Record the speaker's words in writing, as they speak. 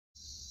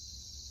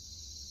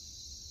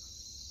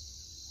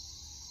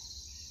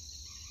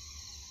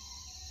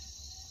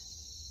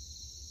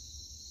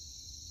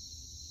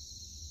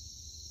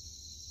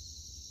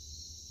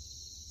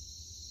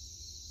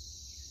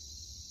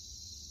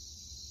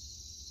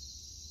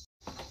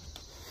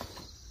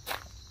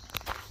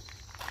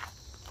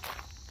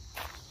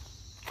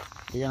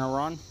You gonna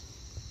run?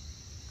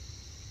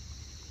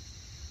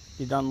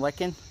 You done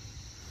licking?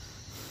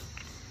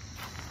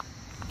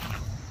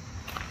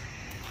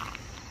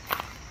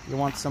 You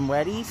want some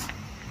wetties?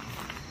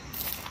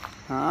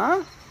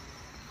 Huh?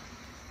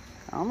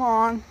 Come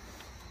on.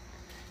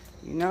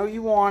 You know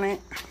you want it.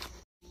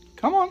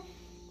 Come on.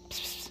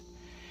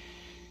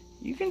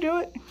 You can do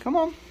it. Come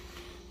on.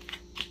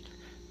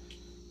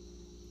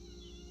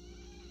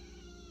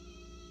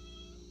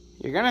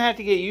 You're gonna have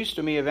to get used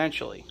to me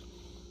eventually.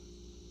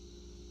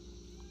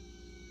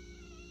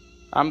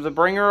 I'm the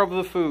bringer of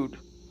the food.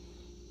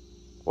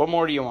 What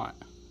more do you want?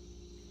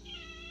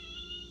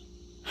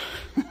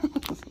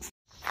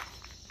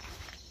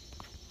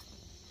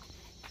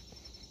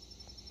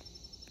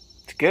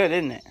 It's good,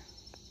 isn't it?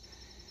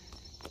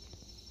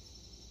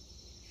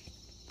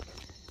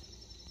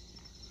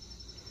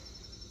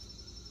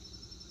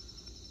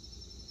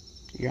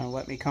 You gonna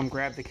let me come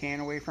grab the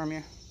can away from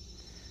you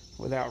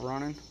without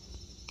running?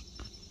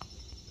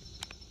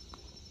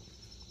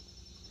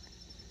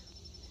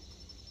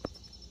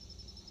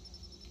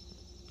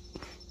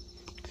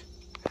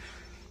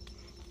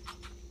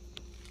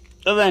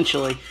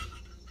 Eventually.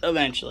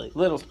 Eventually.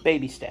 Little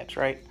baby steps,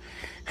 right?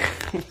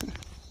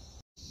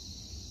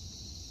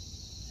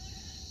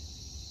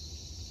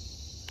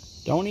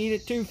 Don't eat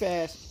it too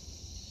fast.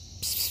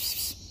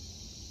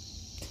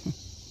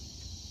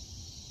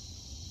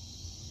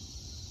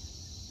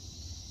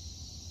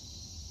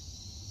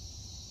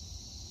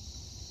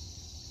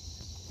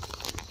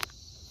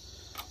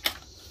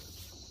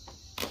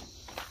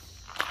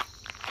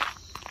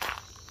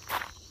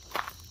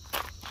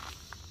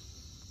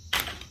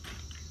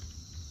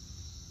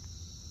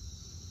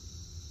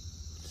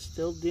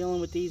 Still dealing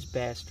with these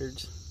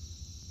bastards.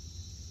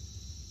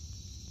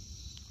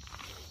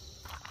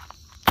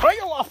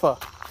 Hiawatha!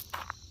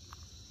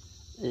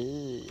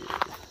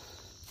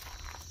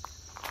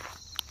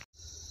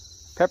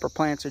 Pepper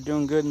plants are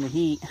doing good in the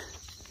heat.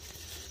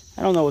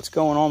 I don't know what's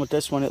going on with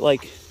this one.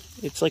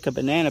 It's like a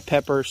banana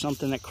pepper or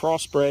something that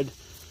crossbred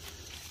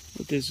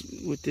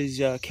with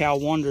these Cal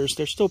Wonders.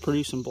 They're still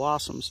producing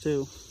blossoms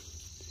too.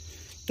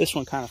 This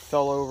one kind of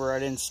fell over. I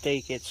didn't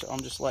stake it, so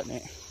I'm just letting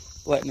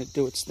it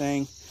do its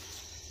thing.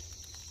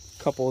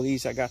 A couple of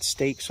these I got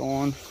stakes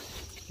on.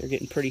 They're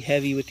getting pretty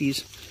heavy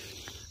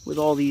with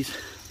all these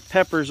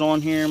peppers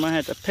on here. I might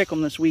have to pick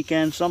them this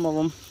weekend, some of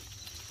them.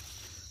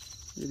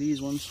 Look at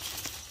these ones.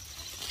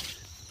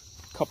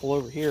 A couple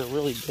over here are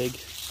really big.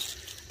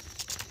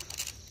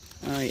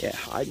 Oh yeah,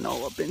 hiding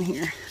all up in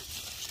here.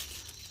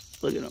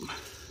 Look at them.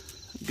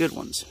 Good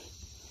ones.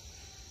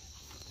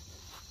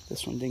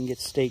 This one didn't get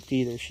staked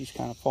either. She's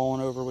kind of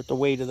falling over with the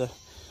weight of the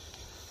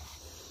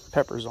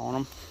peppers on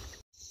them.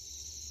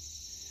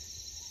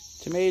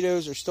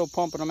 Tomatoes are still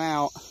pumping them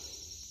out.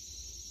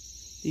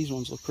 These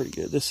ones look pretty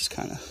good. This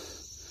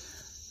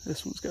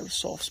one's got a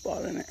soft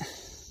spot in it.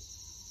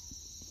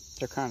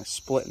 They're kind of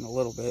splitting a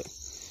little bit.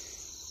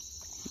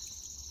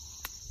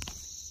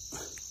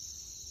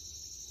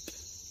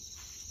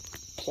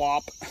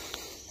 Plop.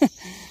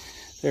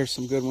 There's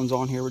some good ones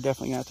on here. We're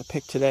definitely gonna have to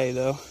pick today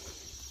though.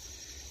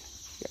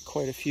 Got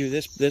quite a few.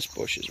 This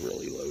bush is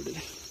really loaded.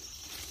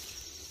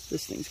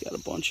 This thing's got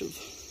a bunch of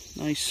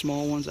nice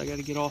small ones I got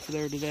to get off of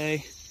there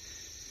today.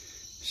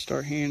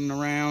 Start handing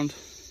around,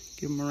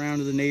 give them around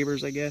to the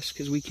neighbors, I guess,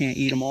 because we can't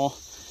eat them all.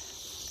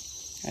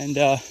 And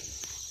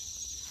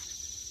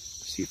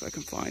see if I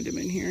can find them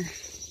in here.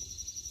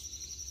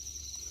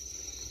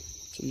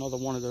 It's another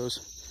one of those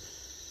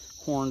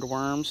horned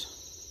worms.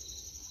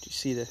 Do you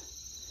see the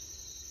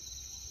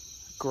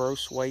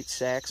gross white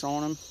sacks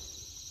on them?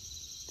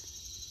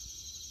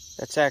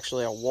 That's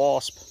actually a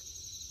wasp.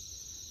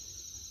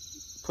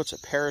 Puts a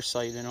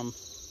parasite in them,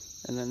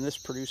 and then this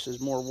produces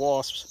more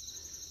wasps.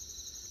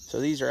 So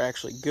these are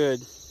actually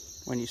good.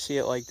 When you see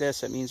it like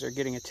this, that means they're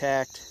getting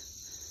attacked.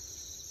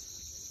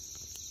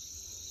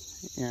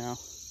 You know,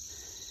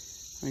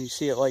 when you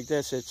see it like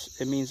this,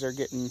 it means they're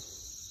getting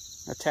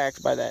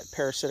attacked by that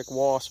parasitic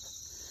wasp.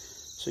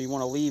 So you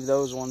want to leave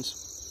those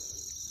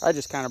ones. I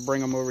just kind of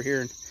bring them over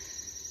here and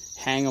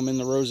hang them in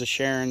the Rose of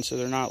Sharon so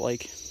they're not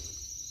like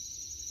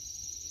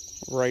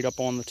right up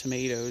on the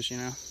tomatoes, you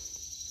know.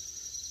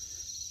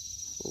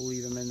 We'll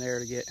leave them in there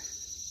to get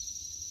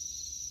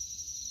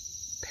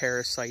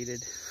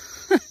parasited.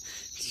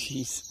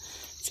 Jeez,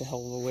 it's a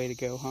hell of a way to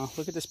go, huh?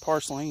 Look at this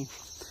parsley.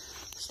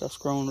 Stuff's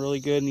growing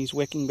really good in these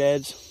wicking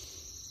beds.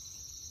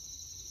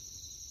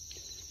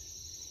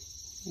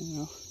 You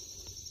know,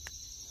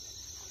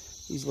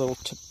 these little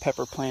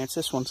pepper plants.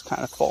 This one's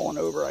kind of falling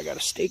over. I got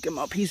to stake him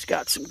up. He's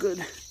got some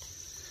good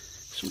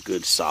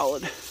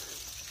solid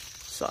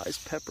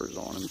sized peppers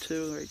on him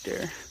too, right there.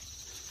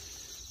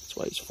 That's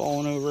why he's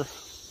falling over.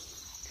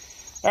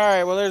 All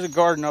right, well, there's a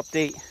garden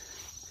update.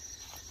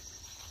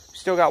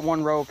 Still got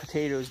one row of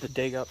potatoes to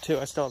dig up too.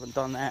 I still haven't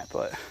done that,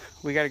 but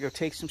we got to go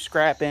take some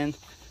scrap in.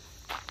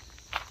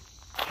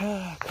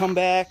 Come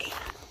back.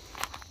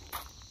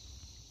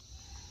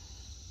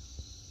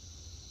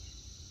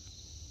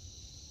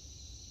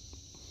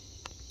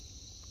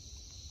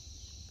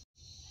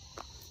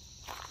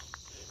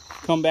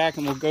 come back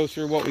and we'll go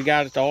through what we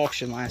got at the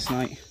auction last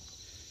night.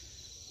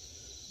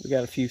 We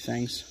got a few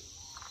things.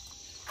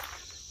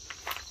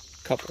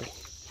 Couple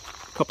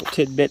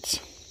tidbits.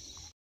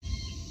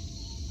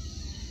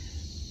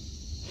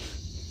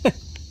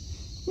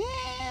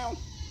 Meow.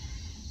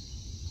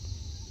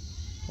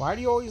 Why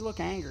do you always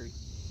look angry?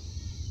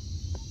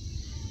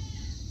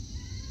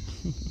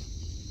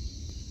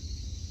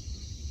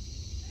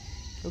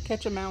 Go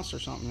catch a mouse or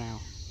something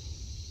now.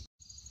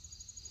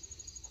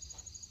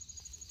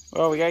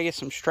 Well, we gotta get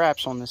some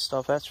straps on this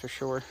stuff, that's for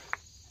sure.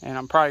 And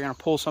I'm probably gonna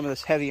pull some of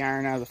this heavy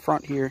iron out of the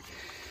front here.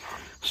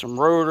 Some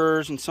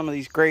rotors and some of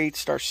these grates,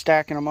 start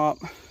stacking them up.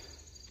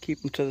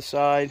 Keep them to the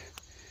side.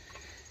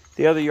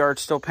 The other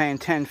yard's still paying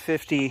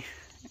 $10.50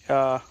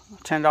 a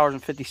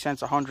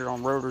hundred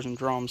on rotors and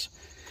drums.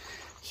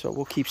 So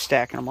we'll keep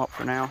stacking them up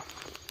for now.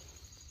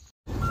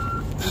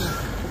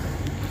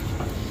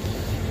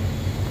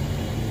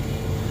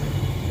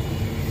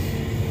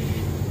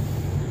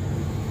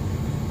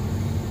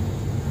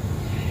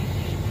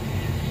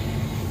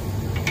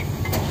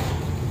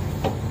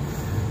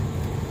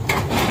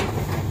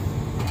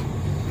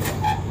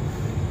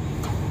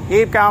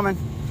 Keep coming.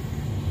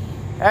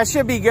 That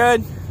should be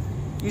good.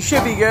 You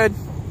should be good.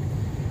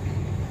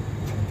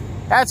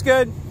 That's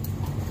good.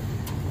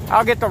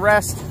 I'll get the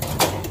rest.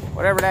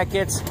 Whatever that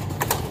gets.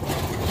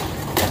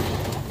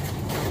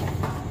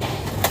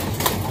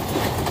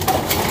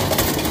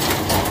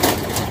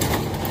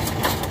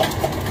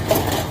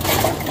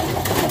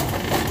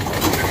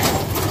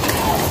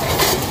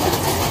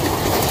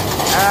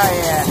 Oh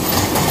yeah.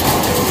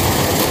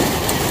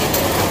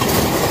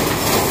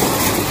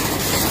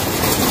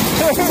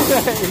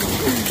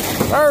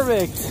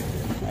 Perfect.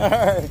 All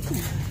right.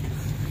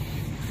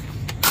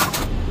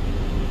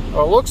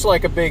 Well, it looks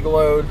like a big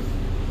load.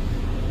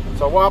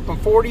 It's a whopping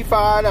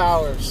 $45.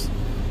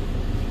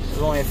 There's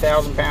only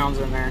 1,000 pounds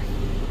in there.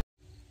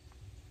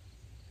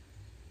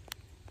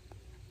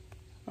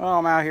 Well,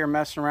 I'm out here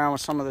messing around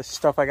with some of the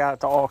stuff I got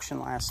at the auction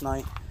last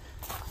night.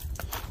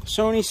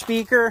 Sony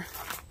speaker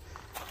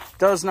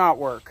does not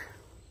work.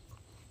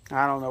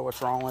 I don't know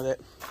what's wrong with it.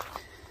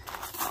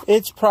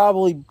 It's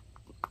probably,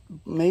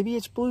 maybe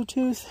it's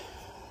Bluetooth.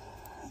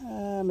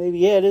 Maybe,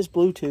 yeah, it is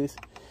Bluetooth.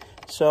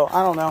 So,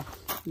 I don't know.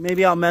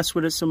 Maybe I'll mess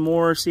with it some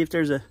more, see if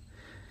there's a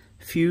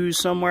fuse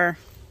somewhere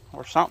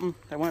or something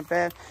that went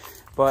bad.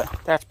 But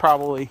that's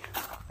probably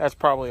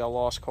a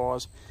lost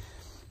cause.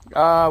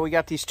 We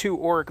got these two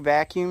Oreck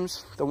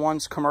vacuums. The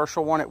one's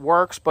commercial one, it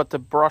works, but the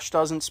brush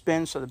doesn't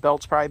spin, so the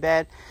belt's probably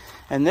bad.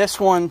 And this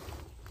one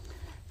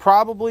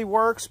probably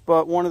works,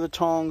 but one of the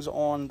tongs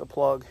on the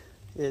plug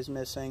is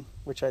missing,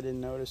 which I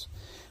didn't notice.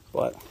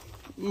 But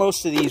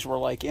most of these were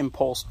like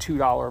impulse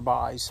 $2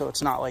 buys, so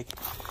it's not like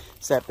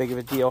it's that big of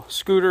a deal.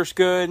 Scooter's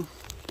good.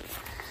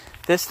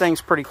 This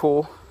thing's pretty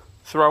cool.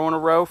 Throw in a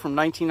row from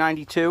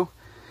 1992,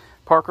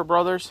 Parker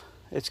Brothers.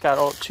 It's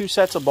got two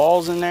sets of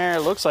balls in there.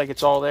 It looks like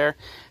it's all there.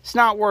 It's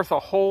not worth a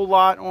whole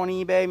lot on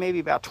eBay, maybe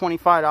about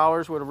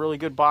 $25 with a really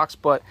good box,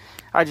 but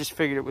I just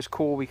figured it was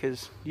cool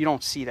because you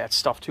don't see that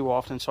stuff too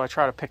often, so I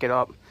try to pick it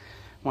up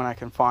when I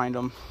can find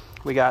them.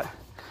 We got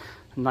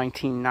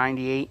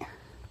 1998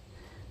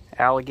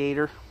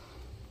 alligator.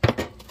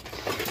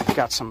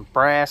 Got some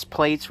brass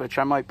plates, which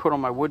I might put on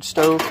my wood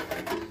stove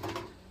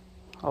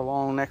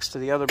along next to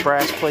the other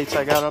brass plates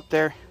I got up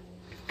there.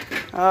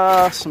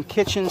 Some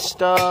kitchen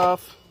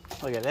stuff.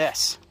 Look at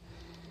this.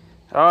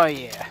 Oh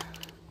yeah.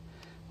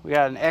 We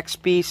got an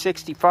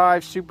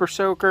XB65 Super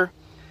Soaker.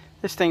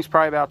 This thing's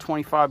probably about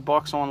 25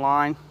 bucks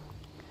online.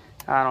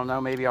 I don't know,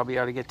 maybe I'll be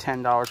able to get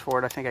 $10 for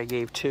it. I think I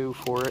gave $2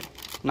 for it.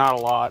 Not a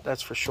lot,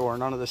 that's for sure.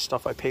 None of this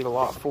stuff I paid a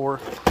lot for,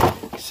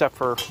 except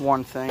for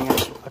one thing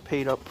I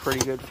paid up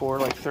pretty good for,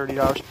 like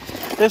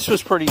 $30. This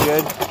was pretty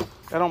good.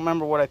 I don't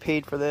remember what I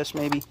paid for this,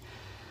 maybe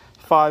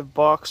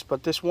 $5,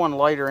 but this one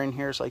lighter in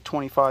here is like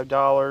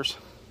 $25.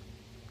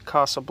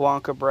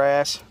 Casablanca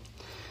brass.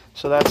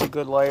 So that's a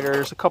good lighter.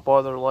 There's a couple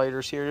other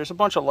lighters here. There's a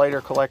bunch of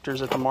lighter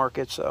collectors at the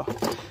market, so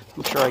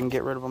I'm sure I can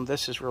get rid of them.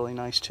 This is really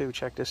nice too.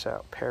 Check this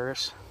out,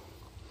 Paris.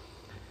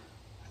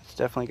 It's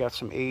definitely got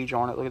some age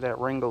on it. Look at that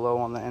ring below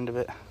on the end of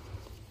it.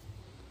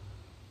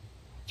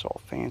 It's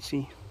all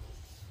fancy.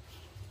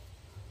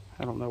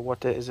 I don't know what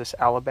that is. This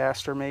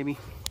alabaster maybe?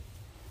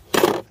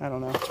 I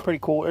don't know. It's pretty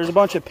cool. There's a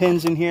bunch of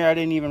pins in here. I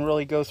didn't even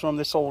really go through them.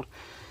 This old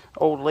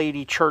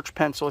lady church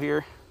pencil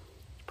here.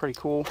 Pretty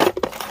cool.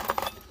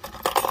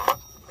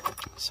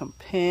 Some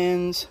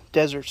pins.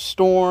 Desert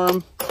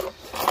Storm.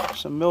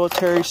 Some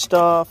military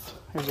stuff.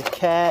 There's a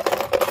cat.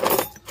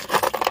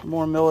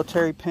 More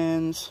military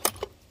pins.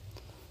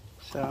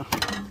 So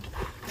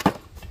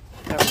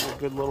that was a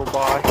good little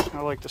buy.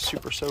 I like the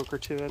Super Soaker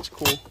too. That's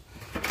cool.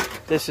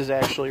 This is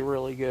actually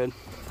really good.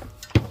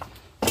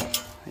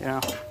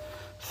 Yeah,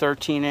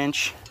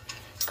 13-inch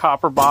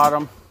copper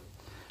bottom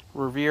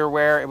Revere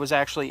ware. It was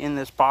actually in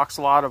this box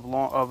lot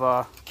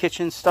of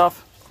kitchen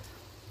stuff.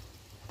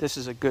 This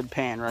is a good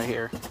pan right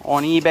here.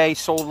 On eBay,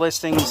 sold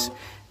listings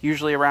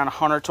usually around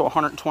 $100 to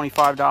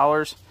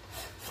 $125.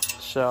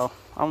 So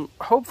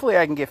hopefully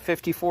I can get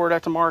 $50 for it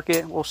at the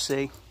market. We'll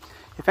see.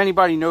 if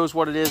anybody knows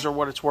what it is or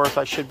what it's worth,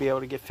 I should be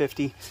able to get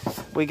 50.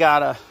 We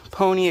got a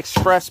Pony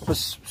Express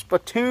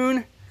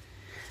spittoon,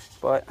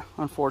 but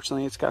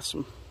unfortunately it's got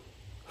some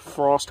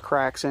frost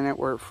cracks in it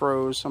where it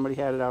froze. Somebody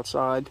had it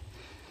outside,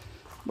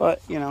 but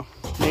you know,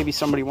 maybe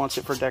somebody wants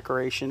it for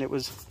decoration. It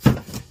was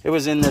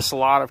in this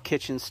lot of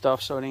kitchen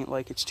stuff, so it ain't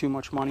like it's too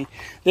much money.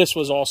 This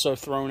was also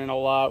thrown in a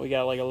lot. We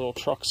got like a little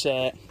truck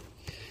set,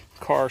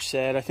 car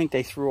set. I think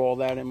they threw all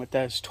that in with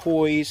those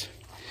toys.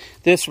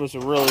 This was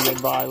a really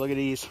good buy. Look at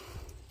these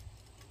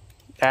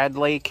Ad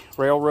Lake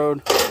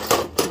railroad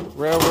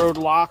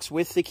locks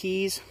with the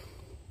keys.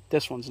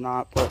 This one's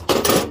not, but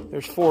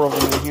there's 4 of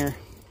them in here.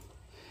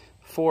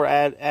 4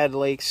 Ad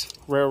Lakes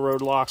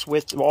railroad locks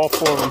with all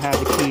 4 of them have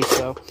the keys.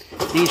 So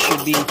these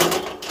should be,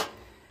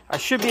 I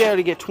should be able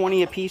to get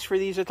 20 a piece for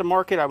these at the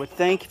market, I would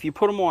think. If you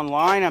put them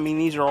online, I mean,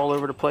 these are all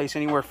over the place,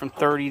 anywhere from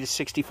 $30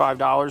 to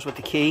 $65 with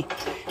the key.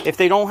 If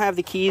they don't have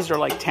the keys, they're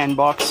like 10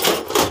 bucks.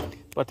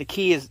 But the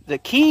key is the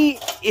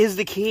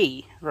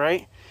key,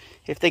 right?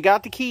 If they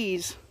got the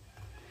keys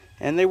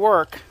and they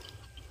work,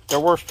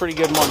 they're worth pretty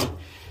good money.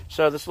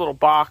 So this little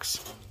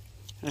box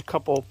and a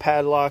couple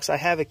padlocks. I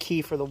have a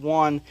key for the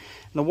one. And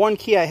the one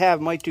key I have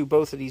might do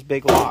both of these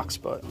big locks,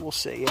 but we'll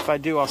see. If I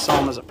do, I'll sell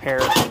them as a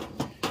pair.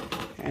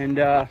 And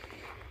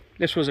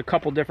this was a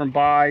couple different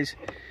buys.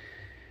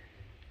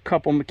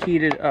 Couple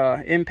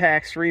Makita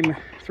impacts, three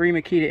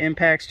Makita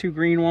impacts, 2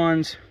 green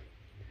ones,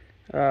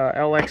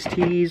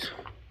 LXTs.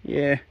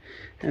 Yeah,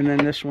 and then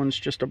this one's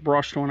just a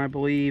brushed one, I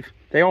believe.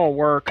 They all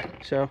work,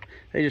 so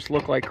they just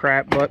look like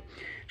crap, but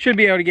should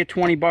be able to get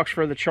 20 bucks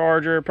for the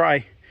charger,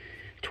 probably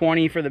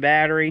 20 for the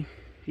battery,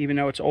 even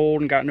though it's old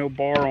and got no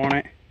bar on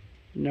it.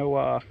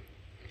 No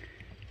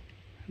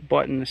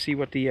button to see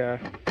what the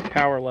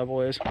power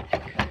level is.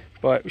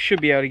 But we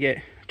should be able to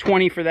get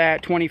 20 for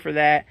that, 20 for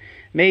that,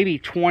 maybe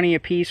 20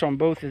 a piece on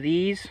both of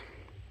these,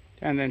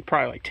 and then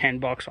probably like 10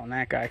 bucks on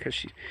that guy because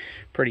she's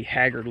pretty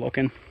haggard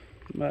looking.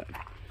 But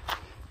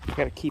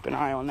got to keep an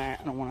eye on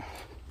that. I don't want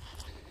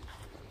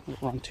to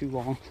run too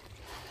long.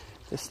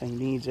 This thing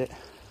needs it.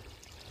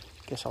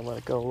 Guess I'll let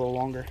it go a little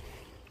longer.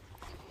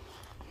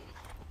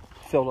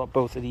 Filled up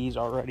both of these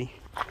already,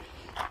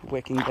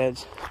 wicking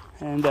beds.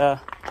 And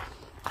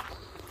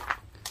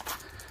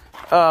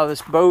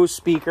this Bose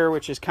speaker,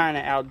 which is kind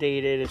of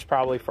outdated. It's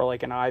probably for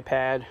like an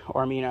iPad,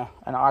 or I mean an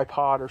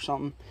iPod or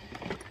something.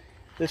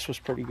 This was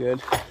pretty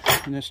good.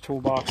 In this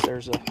toolbox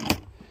there's a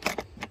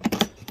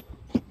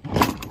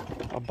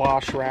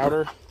Bosch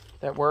router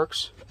that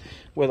works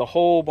with a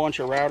whole bunch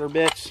of router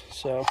bits,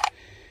 so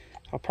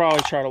I'll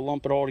probably try to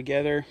lump it all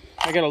together.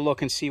 I gotta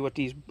look and see what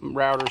these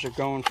routers are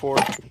going for.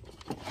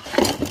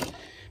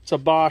 It's a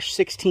Bosch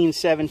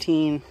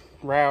 1617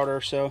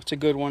 router, so it's a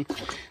good one. I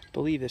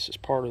believe this is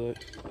part of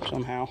it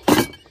somehow.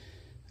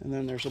 And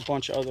then there's a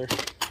bunch of other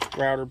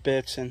router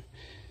bits and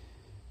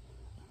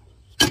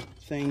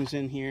things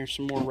in here.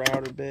 Some more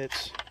router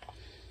bits.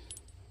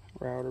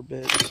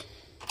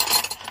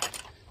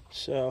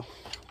 So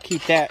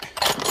keep that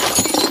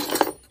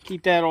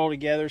all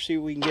together, see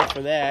what we can get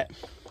for that.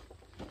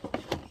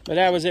 But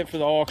that was it for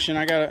the auction.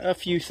 I got a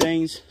few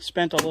things,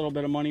 spent a little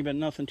bit of money, but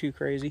nothing too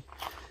crazy.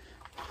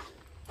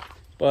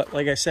 But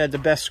like I said, the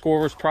best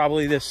score was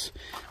probably this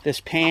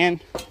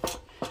pan.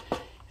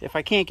 If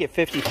I can't get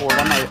 50 for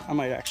it, I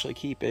might actually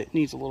keep it. It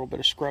needs a little bit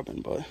of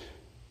scrubbing, but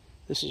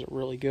this is a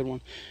really good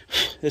one.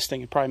 This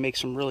thing would probably make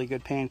some really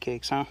good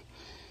pancakes, huh?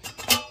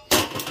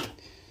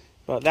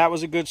 But that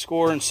was a good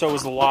score, and so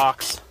was the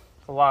locks.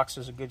 The locks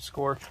was a good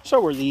score.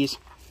 So were these.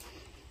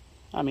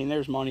 I mean,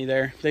 there's money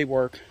there. They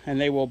work, and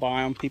they will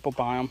buy them. People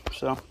buy them,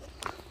 so.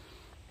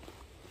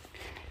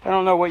 I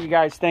don't know what you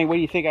guys think. What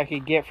do you think I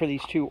could get for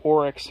these 2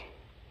 Oryx?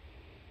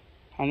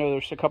 I know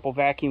there's a couple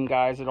vacuum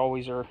guys that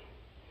always are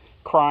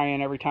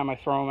crying every time I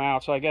throw them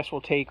out, so I guess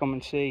we'll take them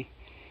and see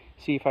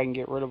if I can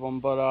get rid of them.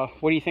 But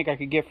what do you think I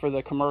could get for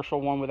the commercial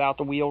one without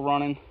the wheel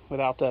running,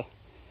 without the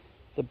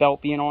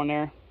belt being on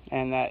there?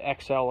 And that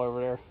XL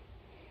over there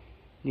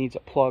needs a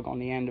plug on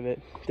the end of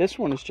it. This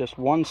one is just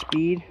 1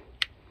 speed,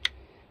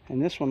 and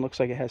this one looks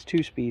like it has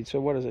 2 speeds. So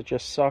what is it,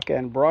 just suck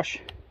and brush?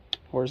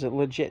 Or is it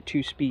legit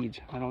 2 speeds?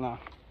 I don't know.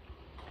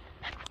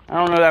 I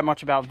don't know that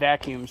much about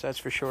vacuums, that's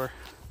for sure.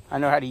 I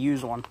know how to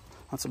use one.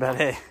 That's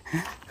about it.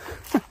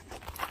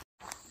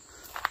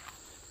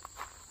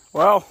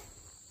 Well,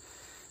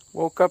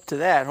 woke up to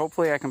that.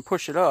 Hopefully I can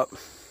push it up.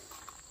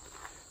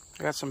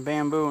 I got some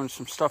bamboo and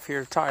some stuff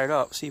here to tie it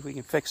up. See if we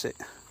can fix it.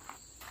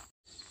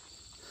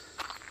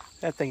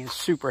 That thing is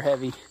super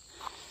heavy.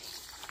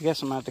 I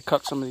guess I'm going to have to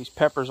cut some of these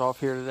peppers off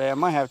here today. I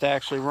might have to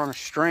actually run a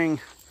string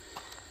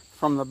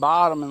from the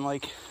bottom and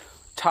like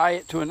tie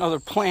it to another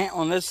plant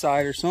on this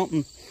side or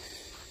something.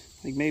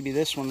 Like maybe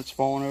this one that's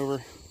falling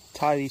over.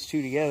 Tie these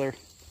 2 together.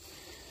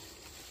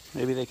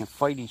 Maybe they can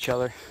fight each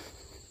other.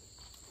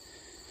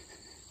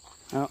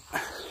 Well,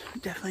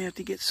 definitely have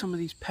to get some of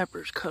these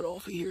peppers cut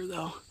off of here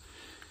though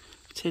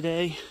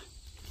today.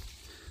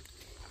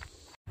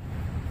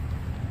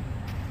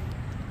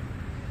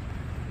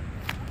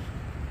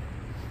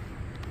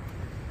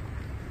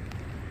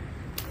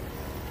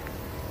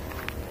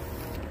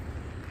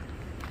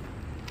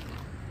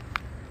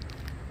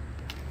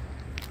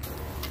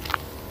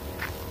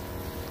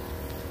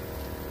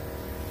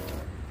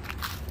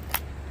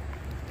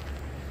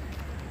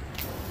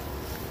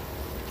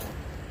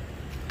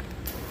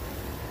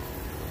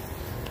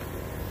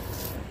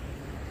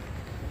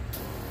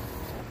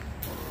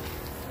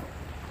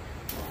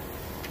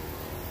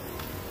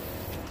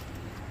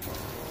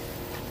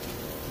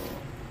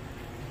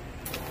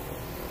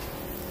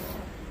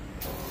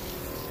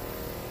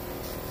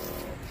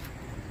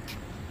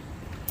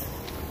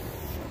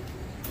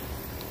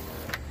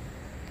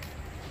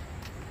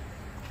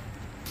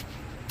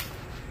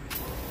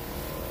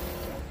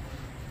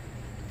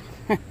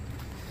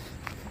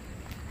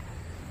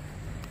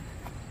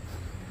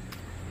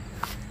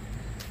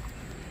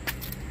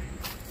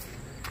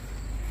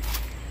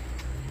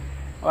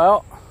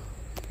 Well,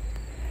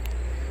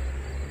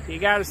 you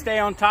got to stay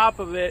on top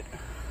of it,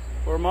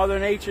 or Mother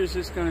Nature's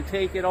just going to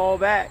take it all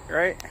back,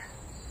 right?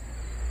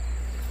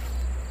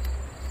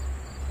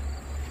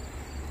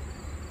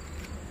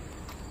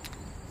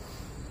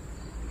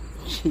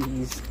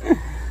 Jeez.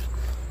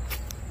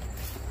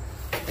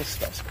 This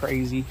stuff's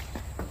crazy.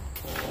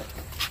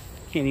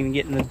 Can't even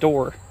get in the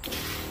door.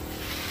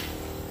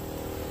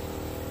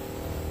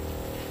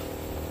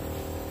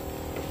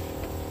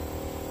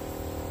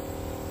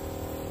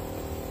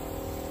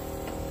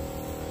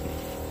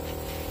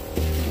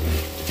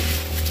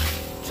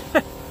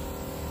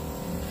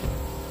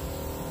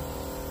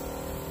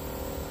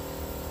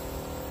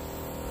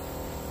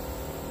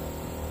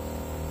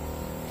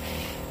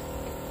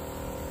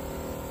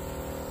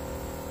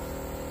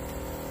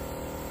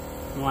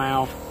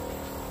 Wow.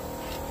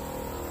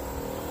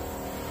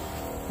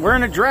 We're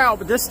in a drought,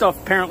 but this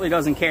stuff apparently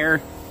doesn't care.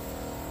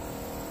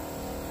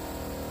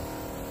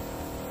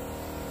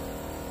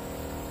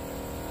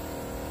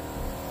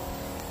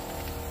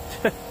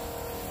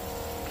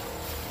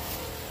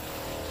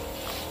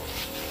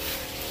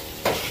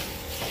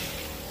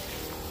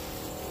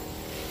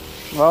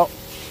 Well,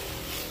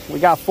 we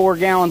got 4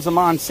 gallons of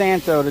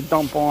Monsanto to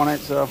dump on it,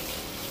 so.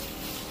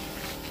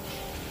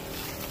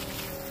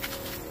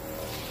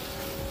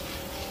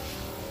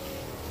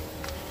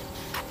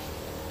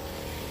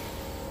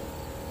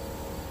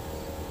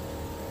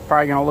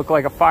 Probably gonna look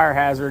like a fire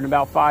hazard in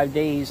about 5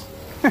 days.